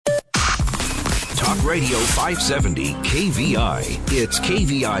Talk Radio 570 KVI. It's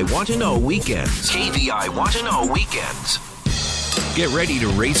KVI Want to Know Weekends. KVI Want to Know Weekends. Get ready to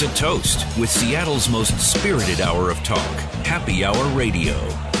raise a toast with Seattle's most spirited hour of talk, Happy Hour Radio.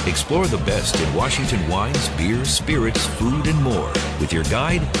 Explore the best in Washington wines, beers, spirits, food, and more with your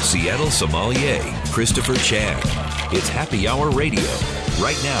guide, Seattle sommelier, Christopher Chan. It's Happy Hour Radio,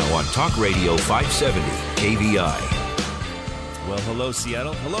 right now on Talk Radio 570 KVI. Well, hello,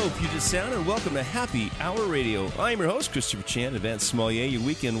 Seattle. Hello, Puget Sound, and welcome to Happy Hour Radio. I'm your host, Christopher Chan, advanced sommelier, your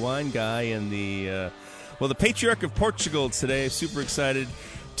weekend wine guy, and the patriarch of Portugal today. Super excited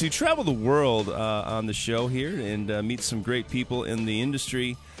to travel the world on the show here and meet some great people in the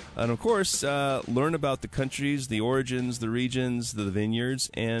industry. And, of course, learn about the countries, the origins, the regions, the vineyards,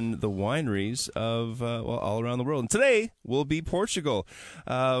 and the wineries of all around the world. And today will be Portugal.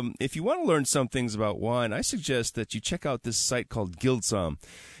 If you want to learn some things about wine, I suggest that you check out this site called Guildsom.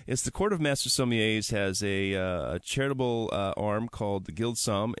 It's the Court of Master Sommeliers has a charitable arm called the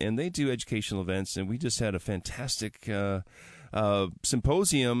Guildsom, and they do educational events. And we just had a fantastic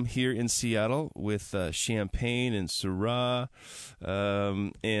symposium here in Seattle with champagne and Syrah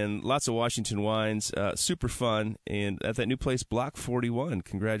and lots of Washington wines. Super fun. And at that new place, Block 41.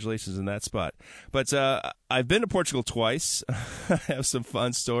 Congratulations on that spot. But I've been to Portugal twice. I have some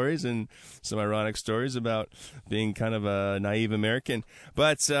fun stories and some ironic stories about being kind of a naive American.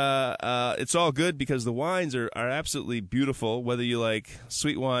 But it's all good because the wines are absolutely beautiful, whether you like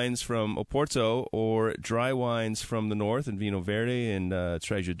sweet wines from Oporto or dry wines from the north and Vinho Verde and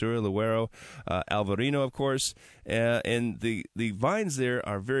Trajadura, Luero, Alvarino, of course. And the vines there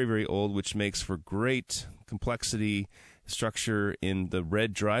are very, very old, which makes for great complexity, structure in the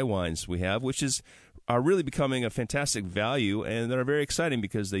red dry wines we have, which are really becoming a fantastic value, and they're very exciting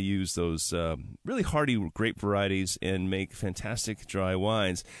because they use those really hardy grape varieties and make fantastic dry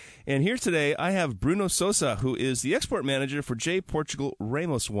wines. And here today, I have Bruno Sousa, who is the export manager for J. Portugal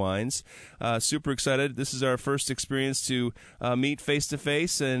Ramos Wines. Super excited. This is our first experience to meet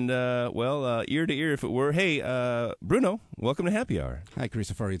face-to-face and, ear-to-ear, if it were. Hey, Bruno, welcome to Happy Hour. Hi,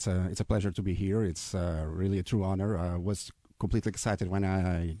 Christopher. It's a pleasure to be here. It's really a true honor. I was completely excited when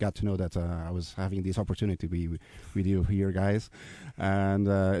I got to know that I was having this opportunity to be with you here, guys. And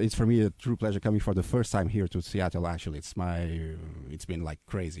it's for me a true pleasure coming for the first time here to Seattle. Actually, it's been like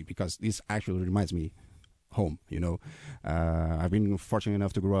crazy because this actually reminds me home. You know, I've been fortunate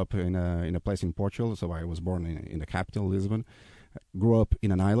enough to grow up in a place in Portugal. So I was born in the capital, Lisbon. Grew up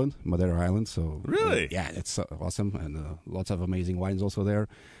in an island, Madeira Island. So really, yeah, it's awesome, and lots of amazing wines also there.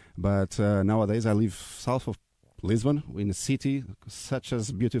 But nowadays I live south of Lisbon, in a city such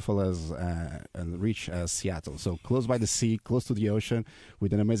as beautiful as and rich as Seattle. So close by the sea, close to the ocean,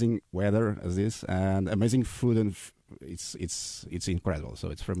 with an amazing weather as this, and amazing food, and it's incredible. So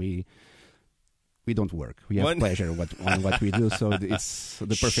it's for me. We don't work. We have pleasure on what we do. So it's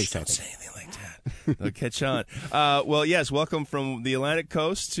the perfect setting. Don't say anything like that. They'll catch on. Well, yes, welcome from the Atlantic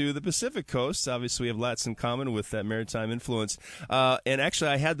coast to the Pacific coast. Obviously, we have lots in common with that maritime influence. And actually,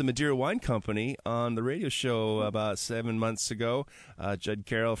 I had the Madeira Wine Company on the radio show about 7 months ago. Judd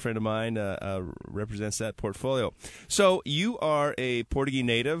Carroll, a friend of mine, represents that portfolio. So you are a Portuguese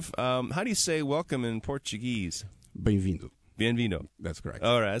native. How do you say welcome in Portuguese? Bem-vindo. Bienvenido. That's correct.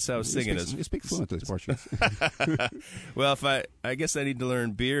 All right, that's how I was thinking. You speak fluently Portuguese. Well, I guess I need to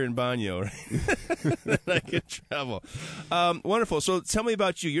learn beer and baño, right? Then I can travel. Wonderful. So tell me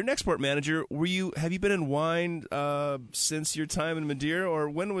about you. You're an export manager. Have you been in wine since your time in Madeira, or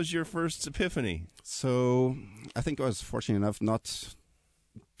when was your first epiphany? So I think I was fortunate enough not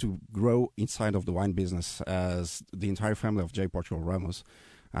to grow inside of the wine business as the entire family of J. Portugal Ramos.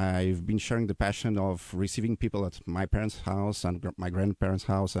 I've been sharing the passion of receiving people at my parents' house and my grandparents'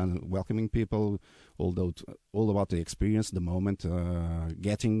 house and welcoming people, all about the experience, the moment,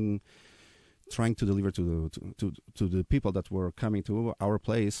 trying to deliver to the people that were coming to our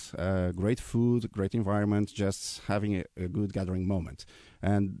place, great food, great environment, just having a good gathering moment.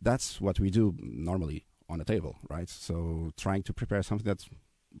 And that's what we do normally on a table, right? So trying to prepare something that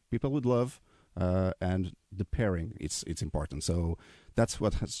people would love, and the pairing, it's important. So that's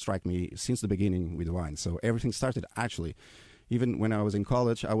what has struck me since the beginning with wine. So everything started actually, even when I was in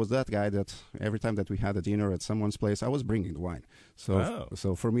college, I was that guy that every time that we had a dinner at someone's place, I was bringing the wine. So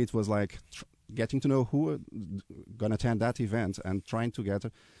So for me, it was like getting to know who gonna attend that event and trying to get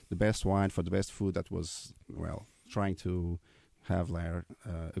the best wine for the best food. That was, trying to have a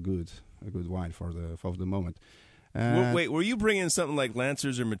good wine for the moment. Wait, were you bringing something like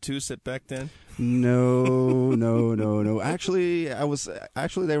Lancers or Matusset back then? No. Actually, I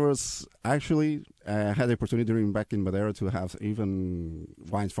had the opportunity during back in Madeira to have even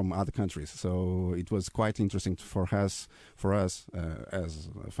wines from other countries. So it was quite interesting for us as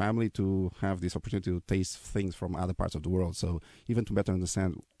a family to have this opportunity to taste things from other parts of the world. So even to better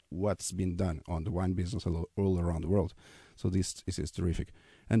understand what's been done on the wine business all around the world. So this is terrific.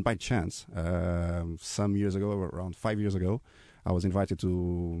 And by chance, some years ago, around 5 years ago, I was invited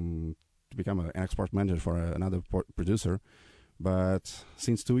to become an export manager for another producer. But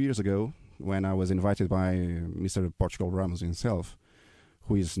since 2 years ago, when I was invited by Mr. Portugal Ramos himself,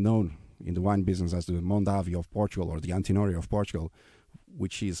 who is known in the wine business as the Mondavi of Portugal or the Antinori of Portugal,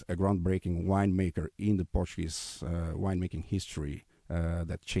 which is a groundbreaking winemaker in the Portuguese winemaking history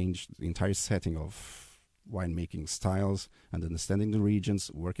that changed the entire setting of winemaking styles and understanding the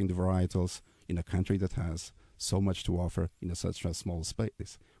regions, working the varietals in a country that has so much to offer in such a small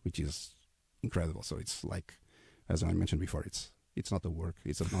space, which is incredible. So it's like, as I mentioned before, it's not a work,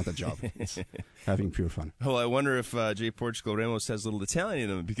 it's not a job. It's having pure fun. Well, I wonder if J. Portugal Ramos has a little Italian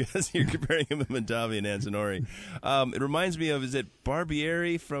in him because you're comparing him to Mondavi and Antinori. It reminds me of, is it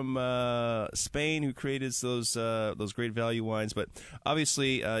Barbieri from Spain who created those great value wines? But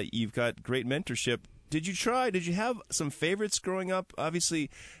obviously, you've got great mentorship. Did you have some favorites growing up? Obviously,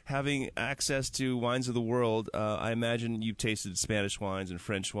 having access to wines of the world, I imagine you've tasted Spanish wines and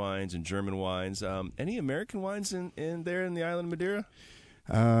French wines and German wines. Any American wines in there in the island of Madeira?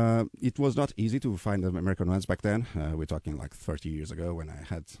 It was not easy to find American wines back then. We're talking like 30 years ago when I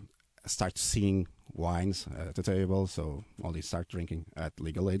had started seeing wines at the table, so only start drinking at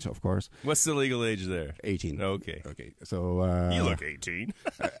legal age, of course. What's the legal age there? 18. Okay. So you look 18.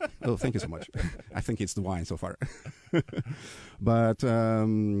 Oh, thank you so much. I think it's the wine so far. But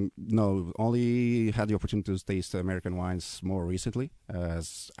no, only had the opportunity to taste American wines more recently,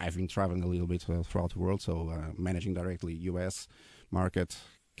 as I've been traveling a little bit throughout the world, so managing directly U.S. market,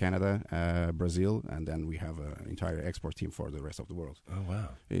 Canada, Brazil, and then we have an entire export team for the rest of the world. Oh,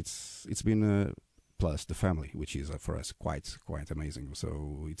 wow. It's been plus the family, which is for us quite amazing.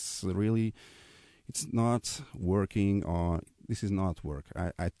 So it's really, it's not working on. This is not work.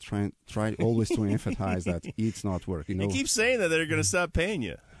 I try always to emphasize that it's not work. You keep saying that they're going to stop paying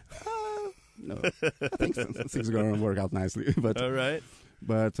you. No, I think things are going to work out nicely. But all right.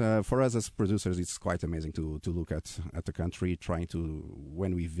 But for us as producers, it's quite amazing to look at the country, trying to,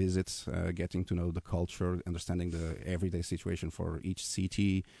 when we visit, getting to know the culture, understanding the everyday situation for each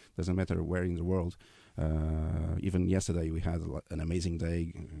city, doesn't matter where in the world. Even yesterday we had an amazing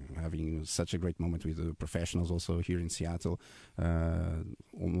day, having such a great moment with the professionals also here in Seattle,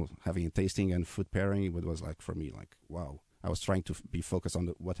 almost having a tasting and food pairing. It was like, for me, like, wow. I was trying to be focused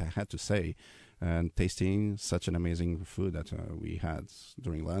on what I had to say and tasting such an amazing food that we had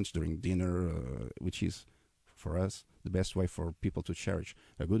during lunch, during dinner, which is, for us, the best way for people to cherish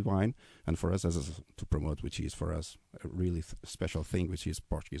a good wine, and for us to promote, which is for us a really special thing, which is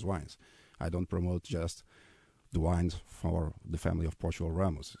Portuguese wines. I don't promote just the wines for the family of Portugal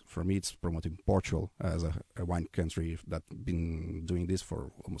Ramos. For me, it's promoting Portugal as a wine country that's been doing this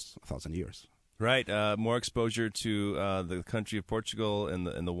for almost 1,000 years. Right, more exposure to the country of Portugal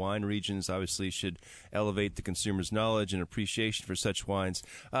and the wine regions obviously should elevate the consumer's knowledge and appreciation for such wines.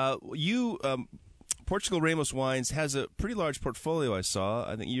 Portugal Ramos Wines has a pretty large portfolio, I saw.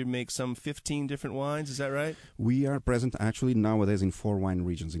 I think you make some 15 different wines, is that right? We are present actually nowadays in 4 wine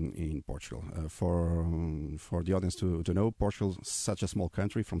regions in Portugal. For the audience to know, Portugal is such a small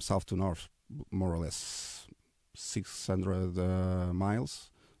country from south to north, more or less 600 miles.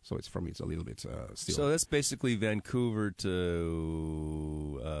 So it's a little bit still. So that's basically Vancouver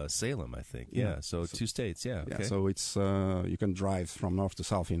to Salem, I think. Yeah. So 2 states. Yeah. Okay. Yeah. So it's you can drive from north to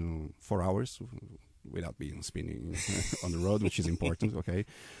south in 4 hours without being spinning on the road, which is important. Okay.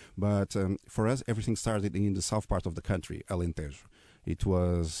 But for us, everything started in the south part of the country, Alentejo. It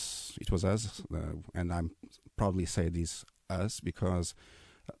was us, and I'm proudly say this us because.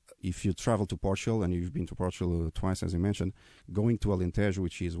 If you travel to Portugal, and you've been to Portugal twice, as you mentioned, going to Alentejo,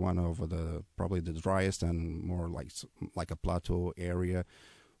 which is one of probably the driest and more like a plateau area,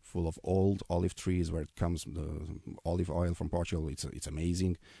 full of old olive trees, where it comes the olive oil from Portugal. It's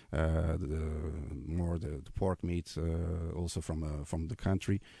amazing. The pork meat also from the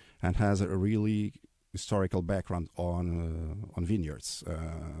country, and has a really historical background on vineyards.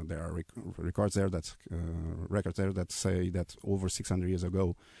 There are records there that say that over 600 years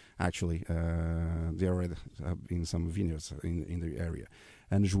ago, actually, there already have been some vineyards in the area.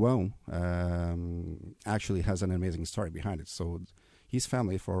 And João actually has an amazing story behind it. So his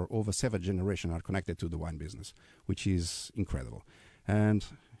family for over 7 generations are connected to the wine business, which is incredible. And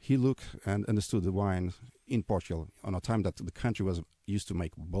he looked and understood the wine in Portugal on a time that the country was used to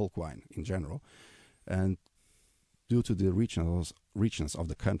make bulk wine in general. And due to the richness of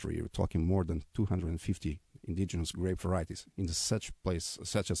the country, we're talking more than 250 indigenous grape varieties in such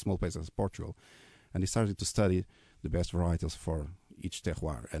a small place as Portugal. And he started to study the best varietals for each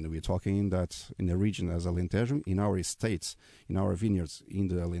terroir. And we're talking that in a region as Alentejo, in our estates, in our vineyards in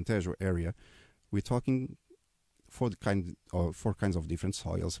the Alentejo area, we're talking four kinds of different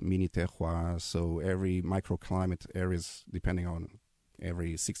soils, mini terroirs, so every microclimate areas, depending on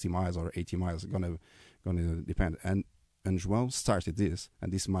every 60 miles or 80 miles, gonna depend. And João started this,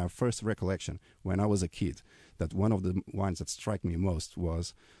 and this is my first recollection when I was a kid, that one of the wines that struck me most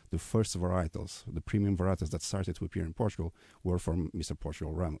was the first varietals, the premium varietals that started to appear in Portugal were from Mr.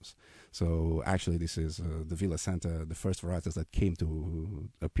 Portugal Ramos. So actually this is the Vila Santa, the first varietals that came to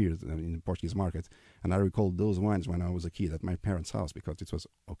appear in the Portuguese market. And I recall those wines when I was a kid at my parents' house, because it was,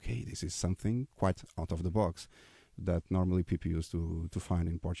 okay, this is something quite out of the box that normally people used to find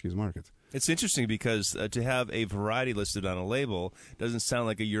in Portuguese market. It's interesting because to have a variety listed on a label doesn't sound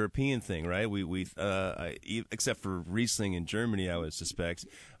like a European thing, right? We except for Riesling in Germany, I would suspect.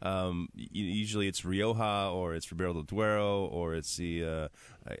 Usually it's Rioja or it's Ribera del Duero or it's the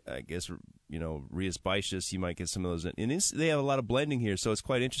I guess Rias Baixas. You might get some of those, and they have a lot of blending here, so it's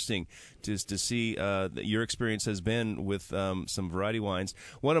quite interesting to see that your experience has been with some variety wines.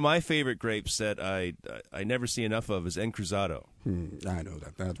 One of my favorite grapes that I never see enough of is Encruzado. I know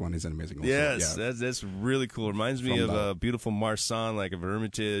that one is amazing. Also. Yes, yeah. that's really cool. It reminds me of a beautiful Marsanne, like a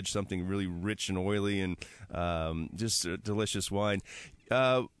Hermitage, something really rich and oily, and just a delicious wine.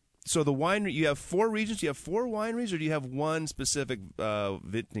 So the winery, you have 4 regions, you have 4 wineries, or do you have one specific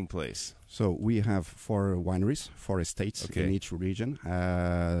vintning place? So we have 4 wineries, 4 estates in each region.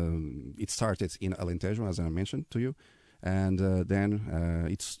 It started in Alentejo, as I mentioned to you. And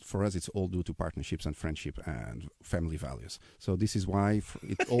then for us, it's all due to partnerships and friendship and family values. So this is why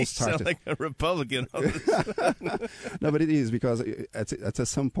it all started. You sound like a Republican. No, but it is, because at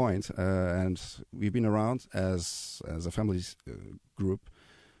some point, and we've been around as a family group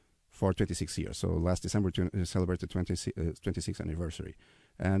for 26 years. So last December celebrated 26th anniversary.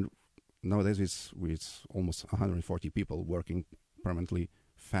 And nowadays it's almost 140 people working permanently,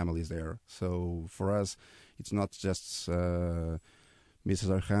 families there. So for us, it's not just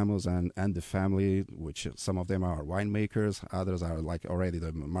Mrs. Ramos and the family, which some of them are winemakers, others are like already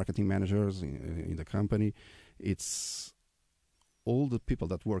the marketing managers in the company. It's all the people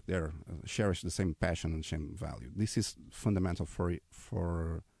that work there cherish the same passion and same value. This is fundamental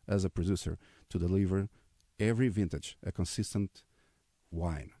for as a producer to deliver every vintage a consistent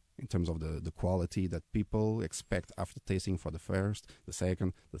wine in terms of the quality that people expect after tasting for the first, the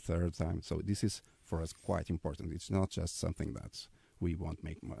second, the third time. So this is for us quite important. It's not just something that we won't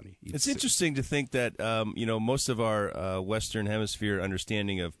make money. It's interesting to think that most of our Western Hemisphere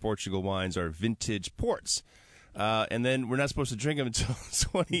understanding of Portugal wines are vintage ports. And then we're not supposed to drink them until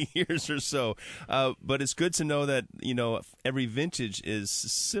 20 years or so. But it's good to know that, every vintage is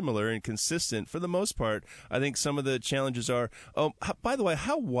similar and consistent for the most part. I think some of the challenges are, by the way,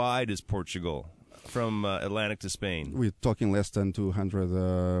 how wide is Portugal from Atlantic to Spain? We're talking less than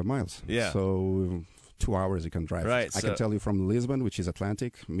 200 miles. Yeah. So 2 hours you can drive. Right. I can tell you from Lisbon, which is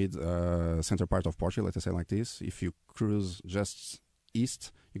Atlantic, center part of Portugal, let's say like this, if you cruise just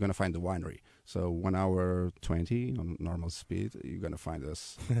east, you're going to find the winery. So 1 hour 20 on normal speed, you're going to find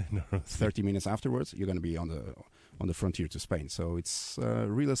us. 30 minutes afterwards, you're going to be on the frontier to Spain. So it's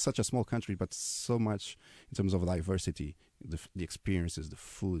really such a small country, but so much in terms of diversity, the experiences, the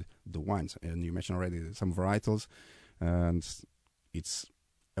food, the wines. And you mentioned already some varietals, and it's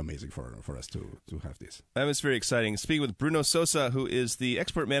amazing for us to have this. That was very exciting. Speaking with Bruno Sousa, who is the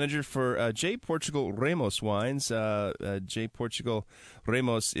export manager for J. Portugal Ramos wines. J. Portugal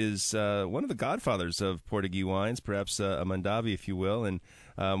Ramos is one of the godfathers of Portuguese wines, perhaps a Mondavi, if you will. And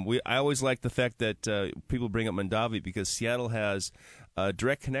I always like the fact that people bring up Mondavi because Seattle has a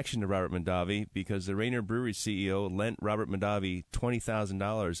direct connection to Robert Mondavi, because the Rainier Brewery CEO lent Robert Mondavi $20,000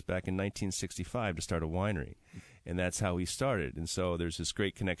 back in 1965 to start a winery. And that's how he started. And so there's this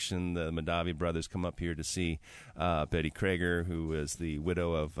great connection. The Mondavi brothers come up here to see Betty Krager, who was the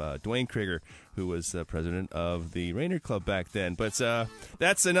widow of Dwayne Krager, who was the president of the Rainier Club back then. But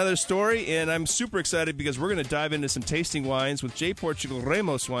that's another story, and I'm super excited because we're going to dive into some tasting wines with J. Portugal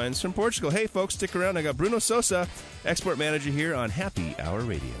Ramos wines from Portugal. Hey, folks, stick around. I got Bruno Sousa, export manager here on Happy Hour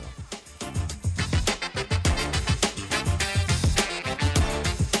Radio.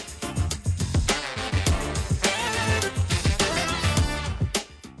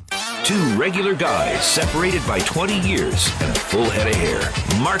 Two regular guys separated by 20 years and a full head of hair.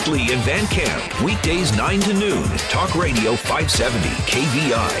 Mark Lee and Van Camp, weekdays 9 to noon. Talk Radio 570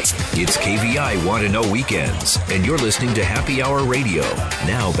 KVI. It's KVI Want to Know Weekends, and you're listening to Happy Hour Radio.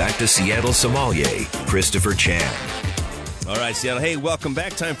 Now back to Seattle sommelier, Christopher Chan. All right, Seattle. Hey, welcome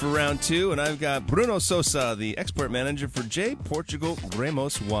back. Time for round two, and I've got Bruno Sosa, the export manager for J. Portugal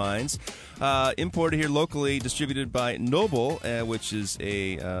Ramos Wines, imported here locally, distributed by Noble, which is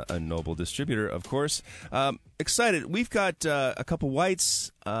a Noble distributor, of course. Excited. We've got a couple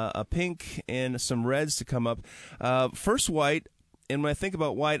whites, a pink, and some reds to come up. First white. And when I think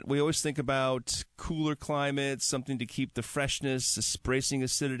about white, we always think about cooler climates, something to keep the freshness, the bracing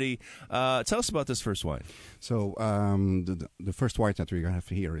acidity. Tell us about this first wine. So the first white that we have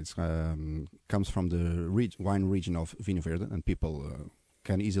here is comes from the wine region of Vinho Verde, and people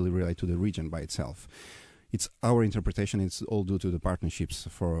can easily relate to the region by itself. It's our interpretation. It's all due to the partnerships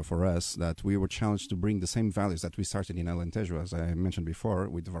for us that we were challenged to bring the same values that we started in Alentejo, as I mentioned before,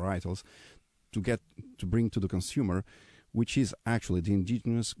 with the varietals, to bring to the consumer, which is actually the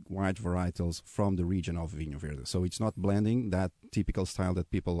indigenous white varietals from the region of Vinho Verde. So it's not blending that typical style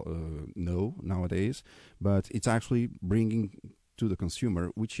that people know nowadays, but it's actually bringing to the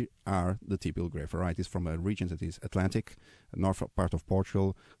consumer, which are the typical grape varieties from a region that is Atlantic, north part of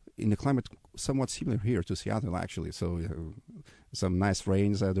Portugal, in a climate somewhat similar here to Seattle, actually. So some nice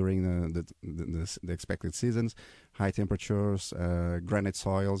rains during the expected seasons, high temperatures, granite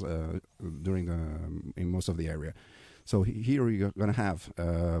soils in most of the area. So here you're going to have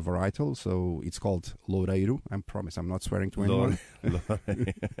varietal, so it's called Loureiro. I promise I'm not swearing to anyone.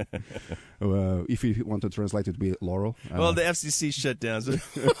 If you want to translate it, be Laurel. Well, the FCC shut down, so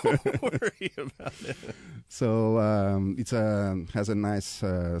don't worry about it. So it has a nice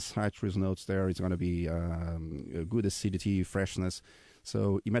citrus notes there. It's going to be a good acidity, freshness.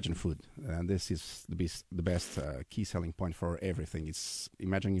 So imagine food, and this is the best key selling point for everything. It's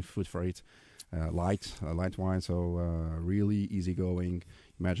imagining food for it. Light wine, so really easygoing.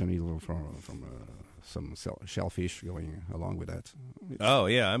 Imagine it from some shellfish going along with that. Oh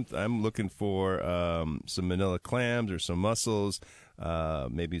yeah, I'm looking for some manila clams or some mussels,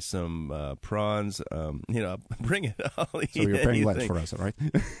 maybe some prawns. Bring it. So you're paying less for us, right?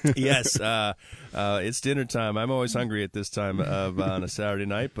 Yes, it's dinner time. I'm always hungry at this time on a Saturday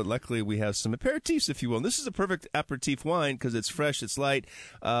night, but luckily we have some aperitifs, if you will. And this is a perfect aperitif wine because it's fresh, it's light.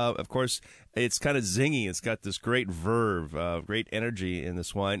 Of course, it's kind of zingy. It's got this great verve, great energy in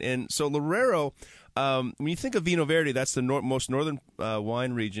this wine. And so Loureiro, when you think of Vinho Verde, that's the most northern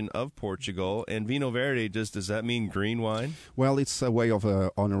wine region of Portugal. And Vinho Verde, does that mean green wine? Well, it's a way of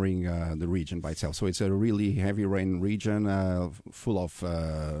honoring the region by itself. So it's a really heavy rain region, full of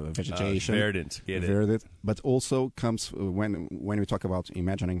vegetation. Verdant, get it. But also comes when we talk about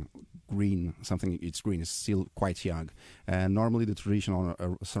imagining green, something it's green is still quite young. And normally the tradition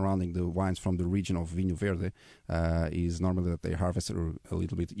surrounding the wines from the region of Vinho Verde is normally that they harvest a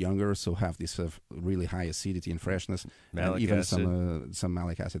little bit younger, so have this really high acidity and freshness, malic and even acid. some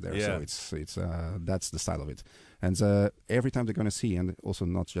malic acid there. Yeah. So it's that's the style of it. And every time they're going to see, and also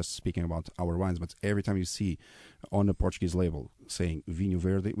not just speaking about our wines, but every time you see on the Portuguese label saying Vinho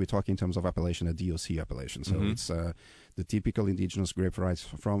Verde, we talk in terms of appellation, a DOC appellation. So it's the typical indigenous grape varieties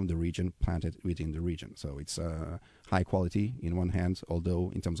from the region planted within the region. So it's high quality in one hand,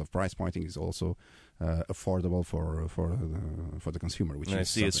 although in terms of price pointing is also affordable for the consumer. Which I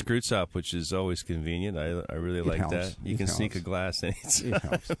see a screw top, which is always convenient. I really like that. You can sneak a glass anytime. It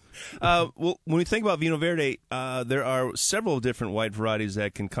helps. Well, when we think about Vinho Verde, there are several different white varieties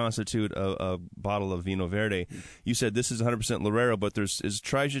that can constitute a bottle of Vinho Verde. You said this is 100% Loureiro, but is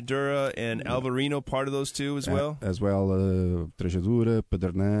Trajadura and Alvarinho part of those two as well? As well, Trajadura,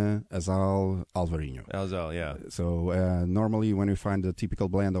 Pedernã, Azal, Alvarinho. Azal, yeah. So normally when we find the typical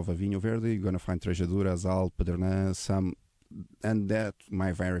blend of a Vinho Verde, you're going to find Trajadura, Azal, Pedernã, some, and that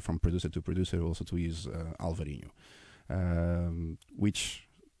might vary from producer to producer also to use Alvarinho, which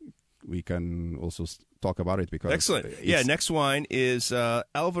we can also talk about it because excellent. Yeah, next wine is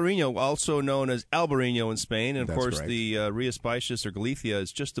Alvarinho, also known as Albarino in Spain, and of course correct. The Ria Spicius or Galicia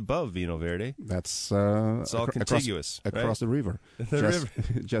is just above Vinho Verde. That's it's all contiguous across the river.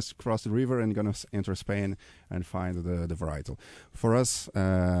 Just cross the river and gonna enter Spain and find the varietal. For us,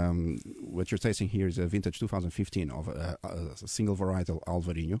 what you're tasting here is a vintage 2015 of a single varietal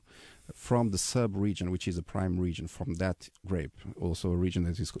Alvarinho from the sub-region, which is the prime region from that grape, also a region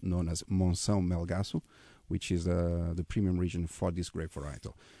that is known as Monção Melgaço, which is the premium region for this grape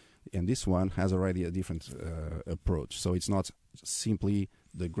varietal. And this one has already a different approach. So it's not simply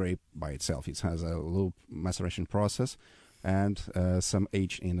the grape by itself. It has a low maceration process, and some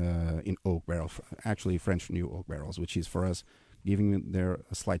aged in oak barrels, actually French new oak barrels, which is for us giving there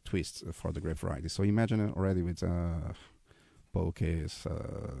a slight twist for the grape variety. So imagine it already with pokés,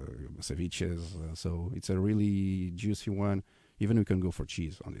 ceviches. So it's a really juicy one. Even we can go for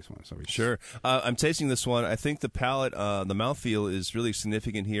cheese on this one. So sure. I'm tasting this one. I think the palate, the mouthfeel is really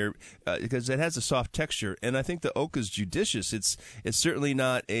significant here because it has a soft texture, and I think the oak is judicious. It's certainly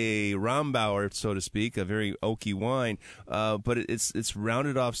not a Rambauer, so to speak, a very oaky wine, but it's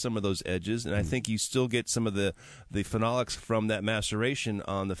rounded off some of those edges, and I think you still get some of the phenolics from that maceration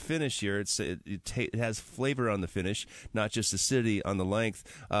on the finish here. It has flavor on the finish, not just acidity on the length.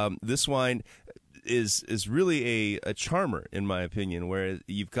 This wine is really a charmer, in my opinion, where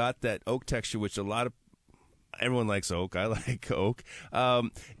you've got that oak texture, which everyone likes oak. I like oak,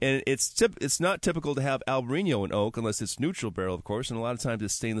 and it's not typical to have Albarino in oak unless it's neutral barrel, of course, and a lot of times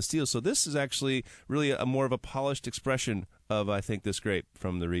it's stainless steel. So this is actually really a more of a polished expression of, I think, this grape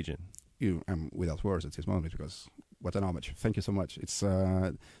from the region. I'm without words at this moment because what an homage. Thank you so much. It's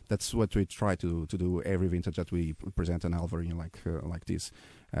that's what we try to do every vintage that we present an Albarino like this.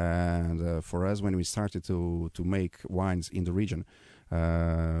 And for us, when we started to make wines in the region,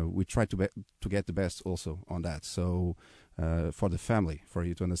 we tried to get the best also on that. So for the family, for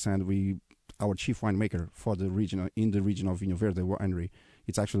you to understand, our chief winemaker for the region in the region of Vinho Verde winery,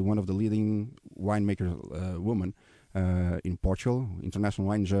 it's actually one of the leading winemaker women in Portugal, international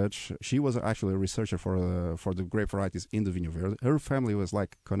wine judge. She was actually a researcher for the grape varieties in the Vinho Verde. Her family was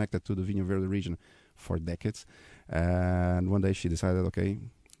connected to the Vinho Verde region for decades, and one day she decided, okay,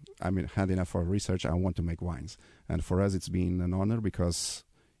 had enough for research. I want to make wines, and for us, it's been an honor because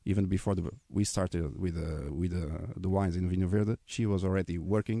even before we started with the wines in Vinho Verde, she was already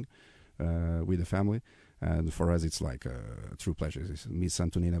working with the family. And for us, it's like a true pleasure. It's Miss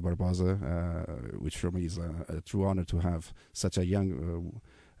Antonina Barbosa, which for me is a true honor to have such a young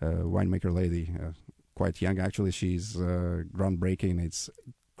winemaker lady, quite young actually. She's groundbreaking. It's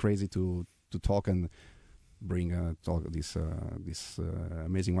crazy to talk and bring these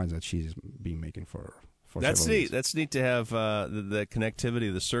amazing wines that she's been making for That's neat. That's neat to have the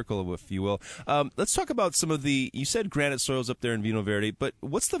connectivity, the circle, if you will. Let's talk about some of you said granite soils up there in Vinho Verde, but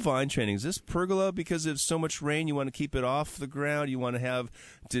what's the vine training? Is this pergola because of so much rain? You want to keep it off the ground? You want to have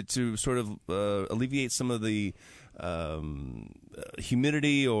to sort of alleviate some of the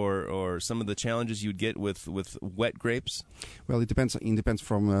humidity or some of the challenges you'd get with wet grapes? Well, it depends. It depends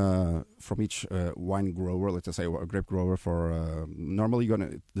from each wine grower. Let's just say a grape grower. For normally,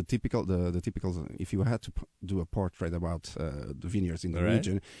 the typical. If you had to do a portrait about the vineyards in the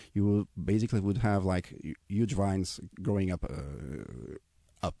region, you would have huge vines growing up.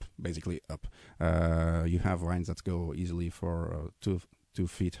 Basically up. You have vines that go easily for 2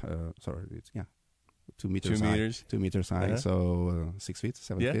 feet. 2 meters. 2 meters. 2 meters high, so 6 feet,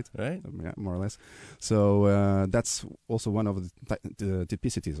 7 feet, right? Yeah, more or less. So that's also one of the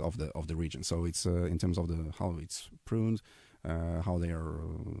typicities of the region. So it's in terms of how it's pruned, how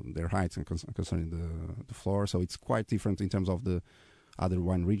their height and concerning the floor. So it's quite different in terms of the other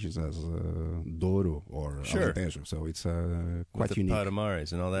wine regions as Douro or Alentejo. So it's quite with unique. The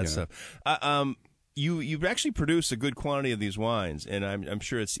Palmares and all that stuff. You actually produce a good quantity of these wines, and I'm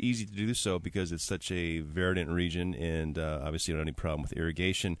sure it's easy to do so because it's such a verdant region, and obviously you don't have any problem with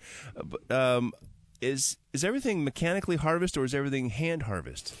irrigation. But is everything mechanically harvested, or is everything hand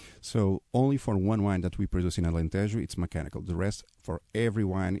harvested? So only for one wine that we produce in Alentejo, it's mechanical. The rest, for every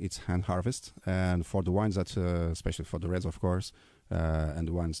wine, it's hand harvest. And for the wines that, especially for the reds, of course, and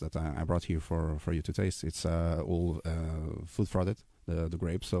the ones that I brought here for you to taste, it's all food frotted, the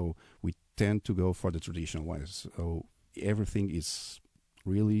grapes. So we tend to go for the traditional wines. So everything is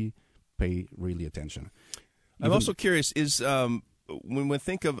really pay attention. I'm also curious, is when we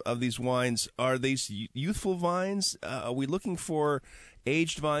think of these wines, are these youthful vines? Are we looking for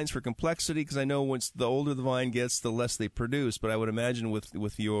aged vines for complexity? Because I know once the older the vine gets, the less they produce. But I would imagine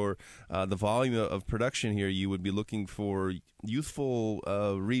with your the volume of production here, you would be looking for youthful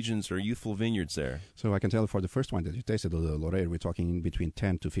regions or youthful vineyards there. So I can tell you for the first wine that you tasted, the Loureiro, we're talking between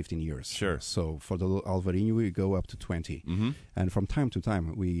 10 to 15 years. Sure. So for the Alvarinho, we go up to 20. Mm-hmm. And from time to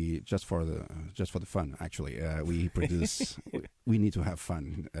time, we just for the fun, actually, we produce. We need to have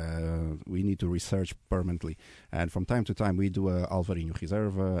fun. We need to research permanently, and from time to time, we do a Alvarinho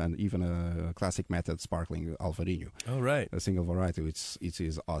Reserva and even a classic method sparkling Alvarinho. Oh, right. A single variety, it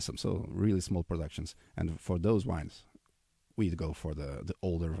is awesome. So really small productions, and for those wines, we go for the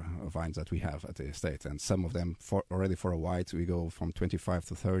older vines that we have at the estate, and some of them already for a white we go from 25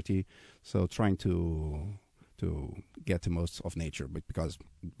 to 30. So trying to to get the most of nature. But because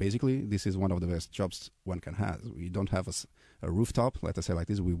basically this is one of the best jobs one can have. We don't have a rooftop, let us say like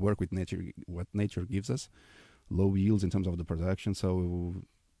this. We work with nature, what nature gives us, low yields in terms of the production, so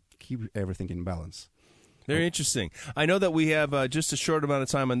keep everything in balance. Very interesting. I know that we have just a short amount of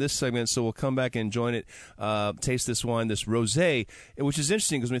time on this segment, so we'll come back and join it, taste this wine, this rosé, which is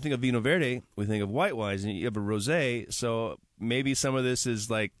interesting because when we think of Vino Verde, we think of white wines, and you have a rosé, so maybe some of this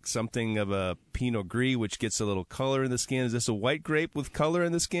is like something of a Pinot Gris, which gets a little color in the skin. Is this a white grape with color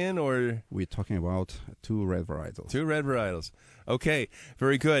in the skin, or? We're talking about 2 red varietals. 2 red varietals. Okay,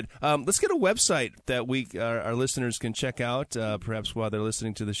 very good. Let's get a website that our listeners can check out, perhaps while they're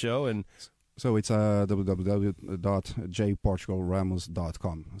listening to the show, and... So it's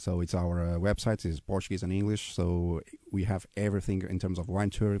www.jportugalramos.com. So it's our website. It's Portuguese and English. So we have everything in terms of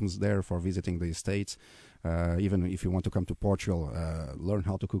wine terms there for visiting the States. Even if you want to come to Portugal, learn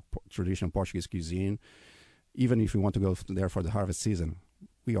how to cook traditional Portuguese cuisine. Even if you want to go there for the harvest season,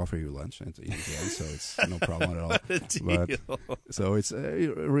 we offer you lunch at the end, so it's no problem at all. But, so it's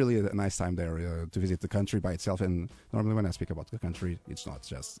really a nice time there to visit the country by itself. And normally when I speak about the country, it's not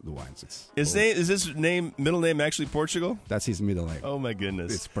just the wines. Is this middle name actually Portugal? That's his middle name. Oh my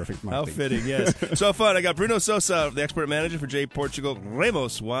goodness. It's perfect marketing. How fitting, yes. So fun. I got Bruno Sosa, the expert manager for J. Portugal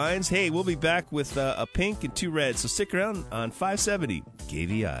Ramos Wines. Hey, we'll be back with a pink and 2 reds, so stick around on 570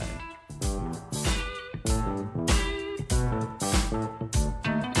 KVI.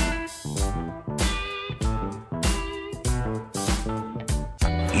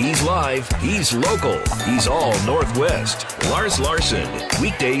 He's live, he's local, he's all Northwest. Lars Larson,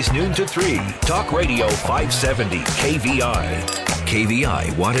 weekdays noon to 3. Talk Radio 570 KVI.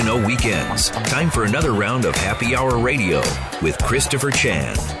 KVI Want to Know Weekends. Time for another round of Happy Hour Radio with Christopher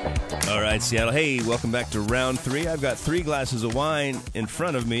Chan. All right, Seattle. Hey, welcome back to round 3. I've got 3 glasses of wine in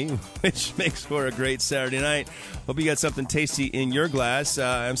front of me, which makes for a great Saturday night. Hope you got something tasty in your glass.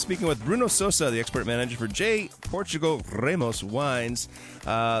 I'm speaking with Bruno Sosa, the expert manager for J. Portugal Ramos Wines.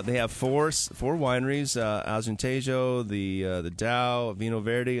 They have four wineries, Azentejo, the Dow, Vino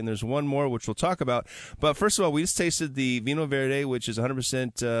Verde, and there's one more which we'll talk about. But first of all, we just tasted the Vino Verde, which is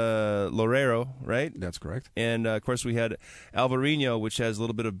 100% Loureiro, right? That's correct. And, of course, we had Alvarinho, which has a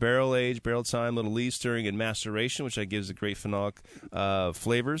little bit of barrel age, barrel time, little leaf stirring, and maceration, which gives a great phenolic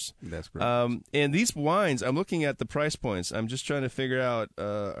flavors. That's correct. And these wines, I'm looking at the price points. I'm just trying to figure out,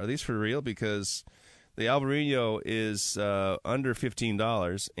 are these for real? Because the Alvarinho is under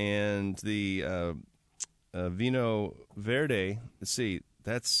 $15, and the Vino Verde, let's see,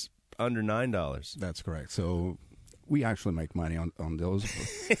 that's under $9. That's correct. So we actually make money on those.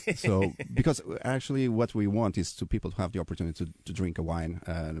 So because actually what we want is to people to have the opportunity to drink a wine,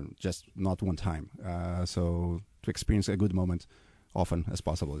 just not one time. So to experience a good moment often as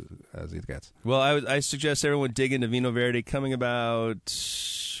possible as it gets. Well, I suggest everyone dig into Vino Verde coming about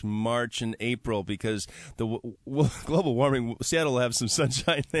March and April, because the global warming, Seattle will have some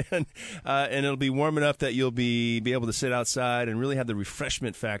sunshine then, and it'll be warm enough that you'll be able to sit outside and really have the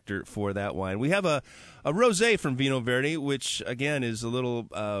refreshment factor for that wine. We have a rosé from Vino Verde, which again is a little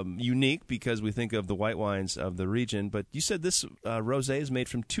unique because we think of the white wines of the region. But you said this rosé is made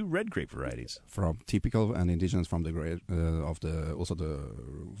from 2 red grape varieties, from typical and indigenous from the grape also the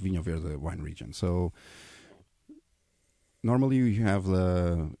Vino Verde wine region. So normally you have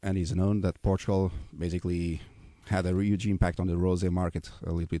and it's known that Portugal basically had a huge impact on the rosé market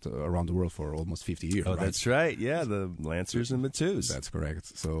a little bit around the world for almost 50 years. Oh, right? That's right. Yeah, the Lancers and Matus. That's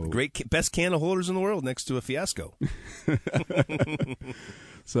correct. So best candle holders in the world next to a Fiasco.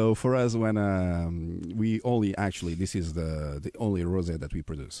 So for us, when this is the only rosé that we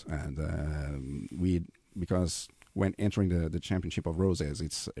produce, and because when entering the championship of rosés,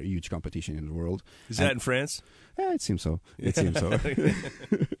 it's a huge competition in the world. Is that in France? Yeah, it seems so. It seems so.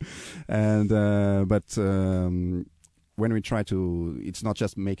 And when we try to, it's not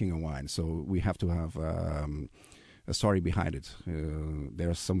just making a wine. So we have to have a story behind it. There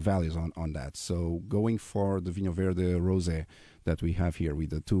are some values on that. So going for the Vino Verde rosé that we have here with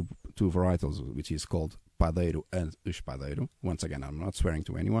the two varietals, which is called Padeiro and Espadeiro. Once again, I'm not swearing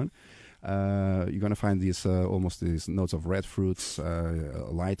to anyone. You're going to find these these notes of red fruits,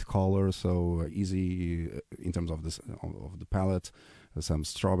 light color, so easy in terms of the palate. Some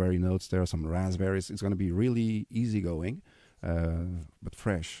strawberry notes there, some raspberries. It's going to be really easygoing, but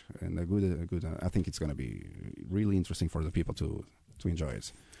fresh and a good. I think it's going to be really interesting for the people to enjoy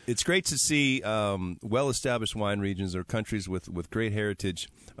it. It's great to see well-established wine regions or countries with great heritage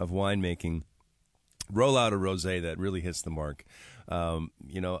of winemaking roll out a rosé that really hits the mark. I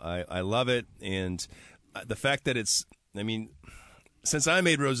love it, and the fact that since I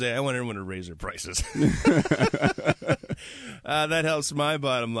made rosé, I want everyone to raise their prices. That helps my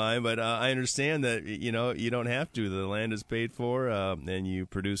bottom line, but I understand that you don't have to. The land is paid for, and you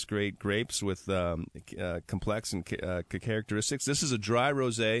produce great grapes with complex and characteristics. This is a dry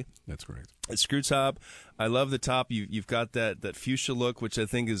rosé. That's correct. It's screw top. I love the top. You've got that fuchsia look, which I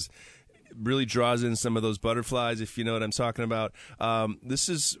think really draws in some of those butterflies, if you know what I'm talking about. This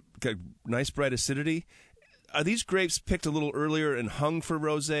is got nice bright acidity. Are these grapes picked a little earlier and hung for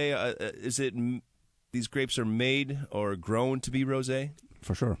rosé? Is it these grapes are made or grown to be rosé?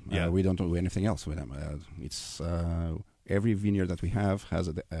 For sure. Yeah. We don't do anything else with them. It's every vineyard that we have has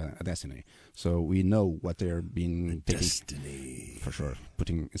a destiny. So we know what they're being taking. Destiny. For sure.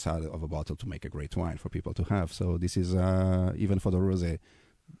 Putting inside of a bottle to make a great wine for people to have. So this is, even for the rosé,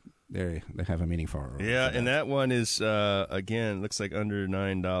 they have a meaning for Yeah, for and that one is, again, looks like under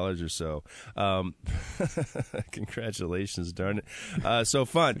 $9 or so. Congratulations, darn it. So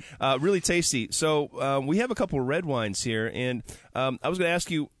fun. Really tasty. So we have a couple of red wines here, and I was going to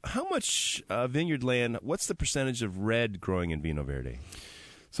ask you, how much vineyard land, what's the percentage of red growing in Vinho Verde?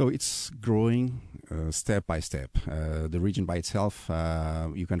 So it's growing step by step. The region by itself,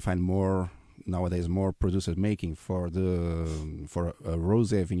 you can find nowadays more producers making for a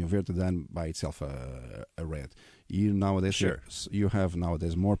rosé Vinho Verde than by itself a red. You have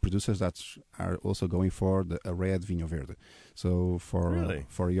nowadays more producers that are also going for a red Vinho Verde. So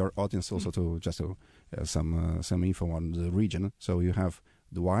for your audience also to some info on the region. So you have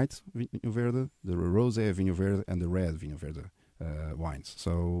the white Vinho Verde, the rosé Vinho Verde, and the red Vinho Verde wines.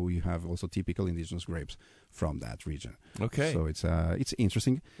 So you have also typical indigenous grapes from that region. Okay. So it's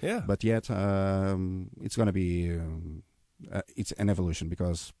interesting. Yeah. But yet it's going to be it's an evolution,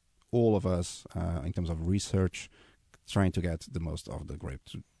 because all of us in terms of research trying to get the most of the grape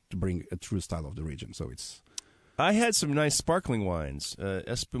to bring a true style of the region. So it's. I had some nice sparkling wines,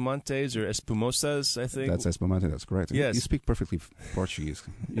 espumantes or espumosas, I think. That's espumante. That's correct. Yes. You speak perfectly Portuguese.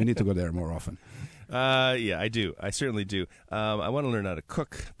 You need to go there more often. Yeah, I do. I certainly do. I want to learn how to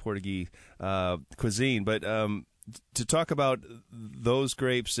cook Portuguese cuisine, but to talk about those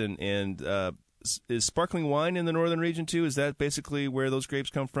grapes and is sparkling wine in the northern region too? Is that basically where those grapes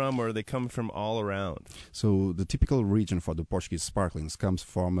come from, or they come from all around? So the typical region for the Portuguese sparklings comes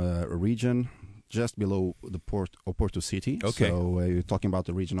from a region just below the port of Porto City. Okay. So you're talking about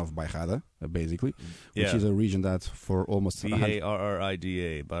the region of Bairrada, basically, which is a region that for almost Barrida,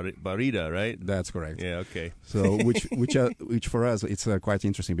 Barrida, right? That's correct. Yeah. Okay. So which for us it's quite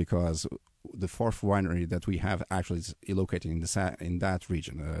interesting, because the fourth winery that we have actually is located in that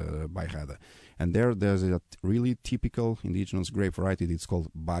region, Bairrada, and there's a really typical indigenous grape variety. It's called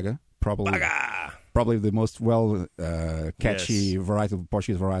Baga. Probably the most catchy varietal,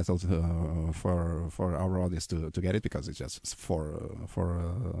 Portuguese varietal for our audience to get it, because it's just four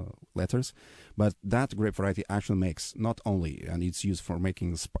letters. But that grape variety actually makes not only, and it's used for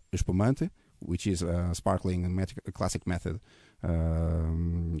making espumante, which is a sparkling classic method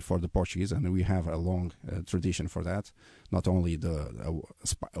for the Portuguese, and we have a long tradition for that. Not only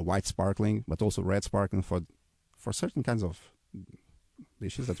a white sparkling, but also red sparkling for certain kinds of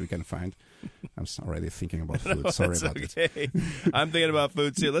dishes that we can find. I'm already thinking about food. Sorry about it. I'm thinking about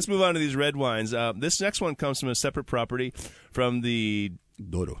food too. Let's move on to these red wines. This next one comes from a separate property from the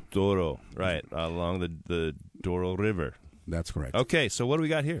Douro, right, along the Douro River. That's correct. Okay, so what do we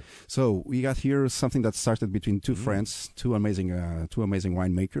got here? So we got here something that started between two friends, two amazing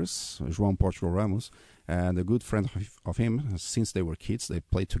winemakers, João Portugal Ramos and a good friend of him. Since they were kids, they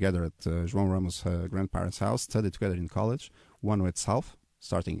played together at João Ramos' grandparents' house, studied together in college. One went south,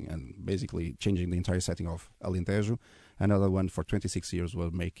 starting and basically changing the entire setting of Alentejo. Another one for 26 years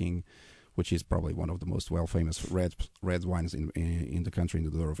was making, which is probably one of the most famous red wines in the country, in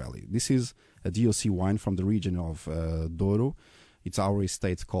the Douro Valley. This is a DOC wine from the region of Douro. It's our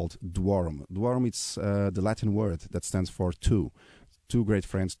estate called Duorum. Duorum, it's the Latin word that stands for two. Two great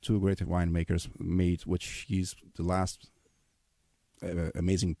friends, two great winemakers made, which is the last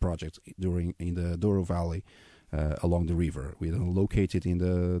amazing project in the Douro Valley. Along the river. We are located in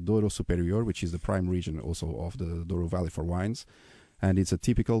the Douro Superior, which is the prime region also of the Douro Valley for wines, and it's a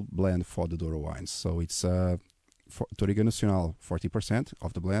typical blend for the Douro wines. So it's Touriga Nacional, 40%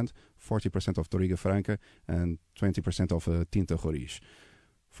 of the blend, 40% of Touriga Franca, and 20% of Tinta Roriz.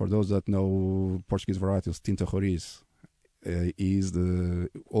 For those that know Portuguese varietals, Tinta Roriz is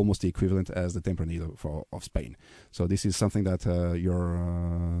almost the equivalent as the Tempranillo of Spain. So this is something that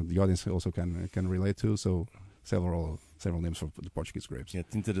the audience also can relate to. So several names for the Portuguese grapes. Yeah,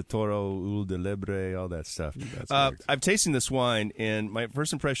 Tinta de Toro, Ul de Lebre, all that stuff. That's correct. I'm tasting this wine, and my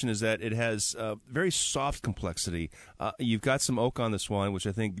first impression is that it has very soft complexity. You've got some oak on this wine, which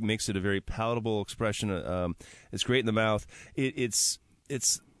I think makes it a very palatable expression. It's great in the mouth. It's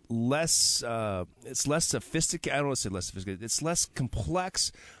less sophisticated. I don't want to say less sophisticated. It's less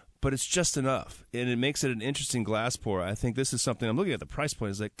complex, but it's just enough, and it makes it an interesting glass pour. I think this is something. I'm looking at the price point.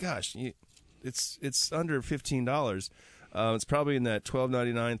 It's like, gosh, it's under $15. It's probably in that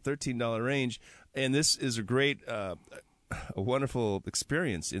 $12.99, $13 range, and this is a great, a wonderful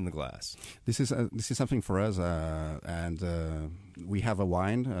experience in the glass. This is something for us, and we have a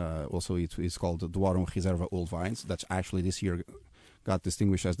wine. Also, it's called Douro Reserva Old Vines. That's actually this year got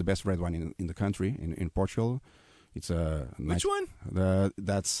distinguished as the best red wine in the country in Portugal. It's which one?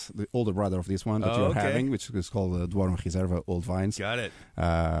 That's the older brother of this one that you're having, which is called Douro Reserva Old Vines. Got it.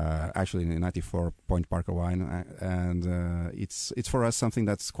 Actually, 94 Point Parker wine, and it's for us something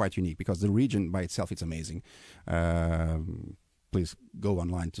that's quite unique because the region by itself it's amazing. Please go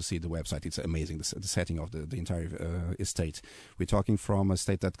online to see the website. It's amazing, the setting of the entire estate. We're talking from a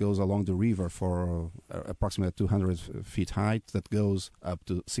estate that goes along the river for approximately 200 feet height, that goes up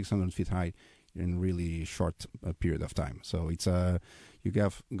to 600 feet high in really short period of time. So it's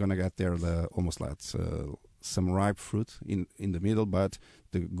gonna get there almost like some ripe fruit in the middle, but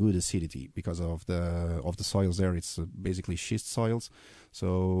the good acidity because of the soils there. It's basically schist soils,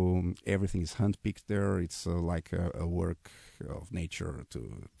 so everything is hand picked there. It's like a work of nature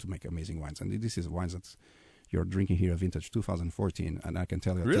to make amazing wines, and this is wines that you're drinking here, vintage 2014, and I can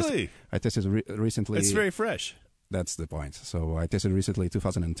tell you, really, I tested recently. It's very fresh. That's the point. So I tested recently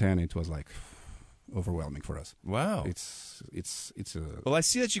 2010. It was like overwhelming for us. Wow. It's well, I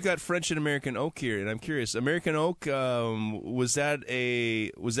see that you got French and American oak here, and I'm curious. American oak, was that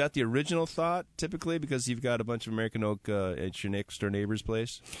the original thought typically, because you've got a bunch of American oak at your next door neighbor's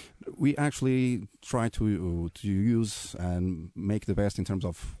place? We actually try to use and make the best in terms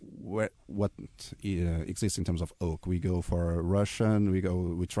of what exists in terms of oak. We go for Russian,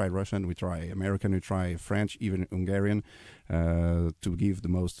 we try Russian, we try American, we try French, even Hungarian, to give the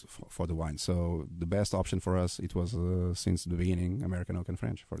most for the wine. So the best option for us, it was since the beginning, American oak and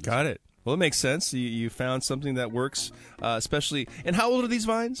French. For this. Got it. Well, it makes sense. You found something that works, especially. And how old are these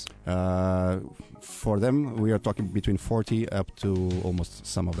vines? For them, we are talking between 40 up to almost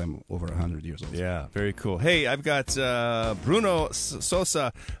some of them over 100 years old. Yeah, very cool. Hey, I've got Bruno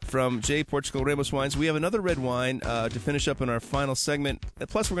Sousa from J. Portugal Ramos Wines. We have another red wine to finish up in our final segment.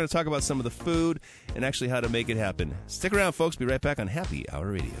 Plus, we're going to talk about some of the food and actually how to make it happen. Stick around, folks. Be right back on Happy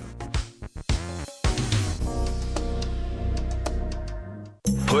Hour Radio.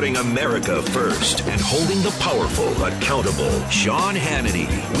 Putting America first and holding the powerful accountable. Sean Hannity.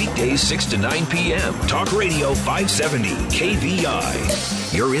 Weekdays 6 to 9 p.m. Talk Radio 570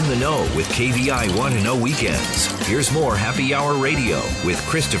 KVI. You're in the know with KVI Want to Know Weekends. Here's more Happy Hour Radio with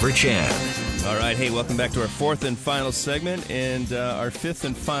Christopher Chan. All right. Hey, welcome back to our fourth and final segment and our fifth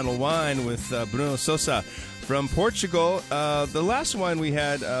and final wine with Bruno Sousa from Portugal. The last wine we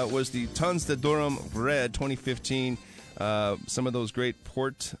had was the Tons de Douro Red 2015. Some of those great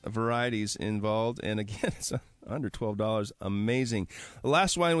port varieties involved. And again, it's under $12. Amazing. The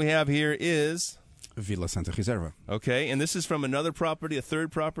last wine we have here is Vila Santa Reserva. Okay, and this is from another property, a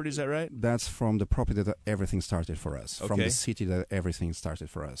third property, is that right? That's from the property that everything started for us. Okay. From the city that everything started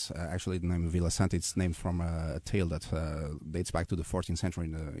for us. Actually, the name Vila Santa, it's named from a tale that dates back to the 14th century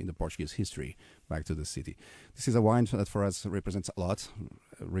in the Portuguese history, back to the city. This is a wine that for us represents a lot.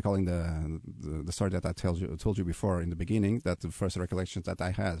 Recalling the story that I told you before in the beginning, that the first recollections that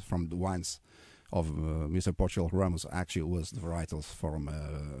I had from the wines of Mr. Portugal Ramos actually was the varietals from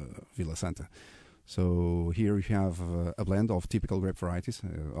Vila Santa. So here we have a blend of typical grape varieties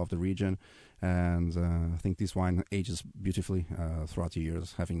of the region, and I think this wine ages beautifully throughout the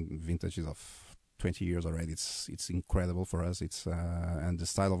years, having vintages of 20 years already. It's incredible for us. It's and the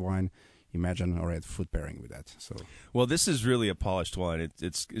style of wine, imagine already food pairing with that. So, well, this is really a polished wine.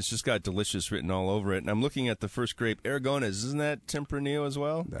 It's just got delicious written all over it. And I'm looking at the first grape, Aragones. Isn't that Tempranillo as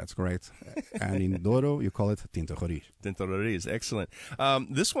well? That's correct. And in Douro, you call it Tinto Roriz. Tinto Roriz, excellent.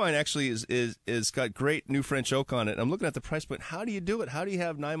 This wine actually is got great new French oak on it. I'm looking at the price point. How do you do it? How do you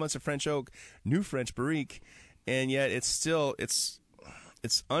have 9 months of French oak, new French barrique, and yet it's still it's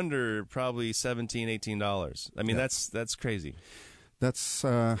under probably $17, $18. I mean, yeah. that's crazy. That's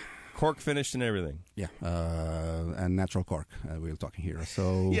cork finished and everything. Yeah, and natural cork. We're talking here.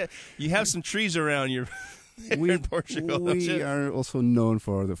 So yeah, you have some trees around your. In Portugal, we are also known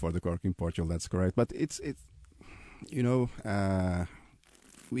for the cork in Portugal. That's correct. But it's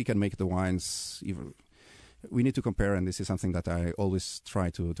we can make the wines we need to compare, and this is something that I always try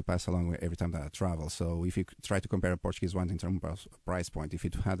to pass along every time that I travel. So if you try to compare a Portuguese wine in terms of price point, if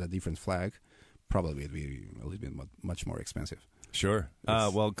it had a different flag, probably it'd be a little bit much more expensive. Sure.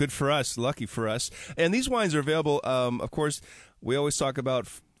 Well, good for us. Lucky for us. And these wines are available. Of course, we always talk about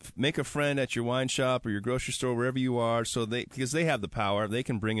make a friend at your wine shop or your grocery store, wherever you are, because they have the power. They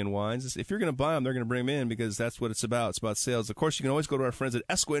can bring in wines. If you're going to buy them, they're going to bring them in because that's what it's about. It's about sales. Of course, you can always go to our friends at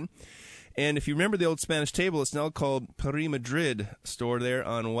Esquin. And if you remember the old Spanish table, it's now called Paris Madrid store there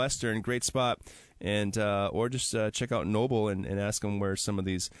on Western. Great spot. And or just check out Noble and ask them where some of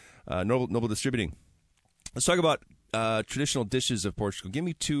these Noble Distributing. Let's talk about traditional dishes of Portugal. Give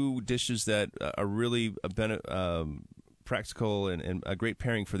me 2 dishes that are really practical and a great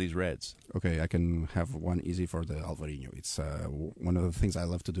pairing for these reds. Okay, I can have one easy for the Alvarinho. It's one of the things I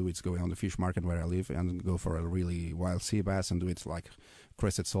love to do. It's going on the fish market where I live and go for a really wild sea bass and do it like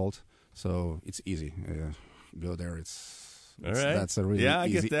crusted salt. So it's easy. Go there. All right. That's a really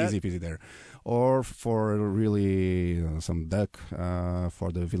easy peasy there. Or for really some duck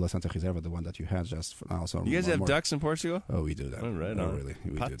for the Vila Santa Reserva, the one that you had just for now. So you guys have ducks in Portugal? Oh, we do that. Oh, right on. Really.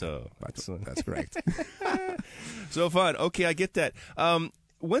 We Pato. Do that. That's correct. So fun. Okay, I get that.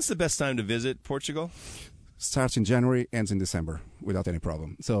 When's the best time to visit Portugal? Starts in January, ends in December, without any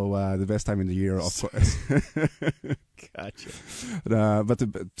problem. So the best time in the year, of course. Gotcha. But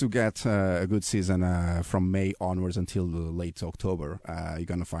to get a good season from May onwards until late October, you're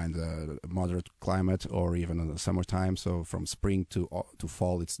going to find a moderate climate or even in the summertime. So from spring to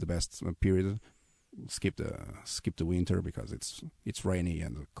fall, it's the best period. Skip the winter because it's rainy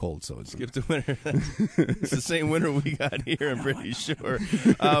and cold. So it's skip the winter. It's the same winter we got here, I'm pretty sure.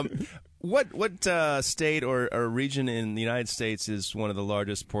 What state or region in the United States is one of the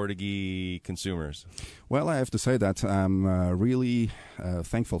largest Portuguese consumers? Well, I have to say that I'm really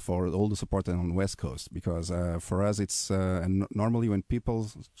thankful for all the support on the West Coast because for us it's normally when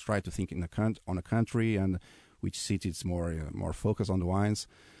people try to think on a country and which city it's more focused on the wines.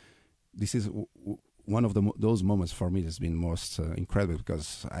 This is one of those moments for me that's been most incredible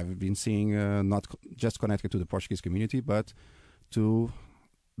because I've been seeing not just connected to the Portuguese community, but to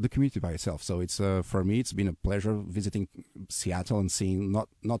the community by itself. So it's for me, it's been a pleasure visiting Seattle and seeing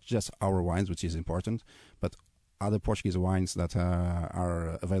not just our wines, which is important, but other Portuguese wines that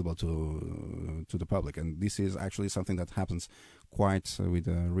are available to the public. And this is actually something that happens quite with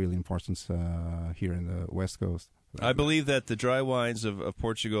real importance here in the West Coast. I believe that the dry wines of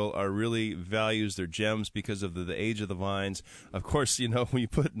Portugal are really values. They're gems because of the age of the vines. Of course, when you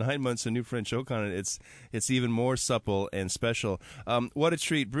put 9 months of new French oak on it, it's even more supple and special. What a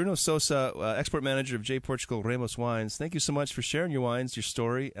treat. Bruno Sousa, export manager of J. Portugal Ramos Wines, thank you so much for sharing your wines, your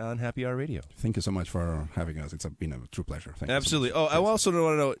story on Happy Hour Radio. Thank you so much for having us. It's been a true pleasure. Thank Absolutely. You so much. I also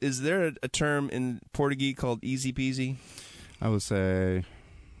want to know, is there a term in Portuguese called easy peasy? I would say...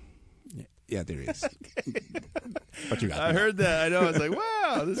 Yeah, there is. But you got I heard that. I know. I was like,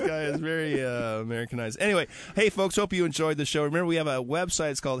 wow, this guy is very Americanized. Anyway, hey, folks, hope you enjoyed the show. Remember, we have a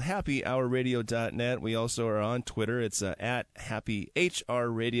website. It's called happyhourradio.net. We also are on Twitter. It's at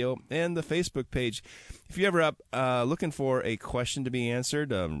happyhrradio and the Facebook page. If you're ever up looking for a question to be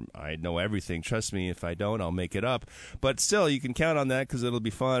answered, I know everything. Trust me, if I don't, I'll make it up. But still, you can count on that because it'll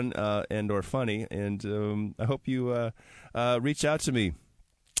be fun and or funny. And I hope you reach out to me.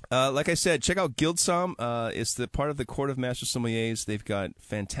 Like I said, check out Guildsom. It's the part of the Court of Master Sommeliers. They've got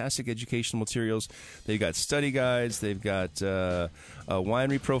fantastic educational materials. They've got study guides. They've got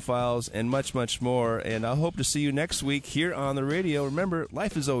winery profiles and much, much more. And I hope to see you next week here on the radio. Remember,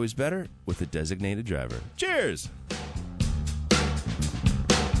 life is always better with a designated driver. Cheers!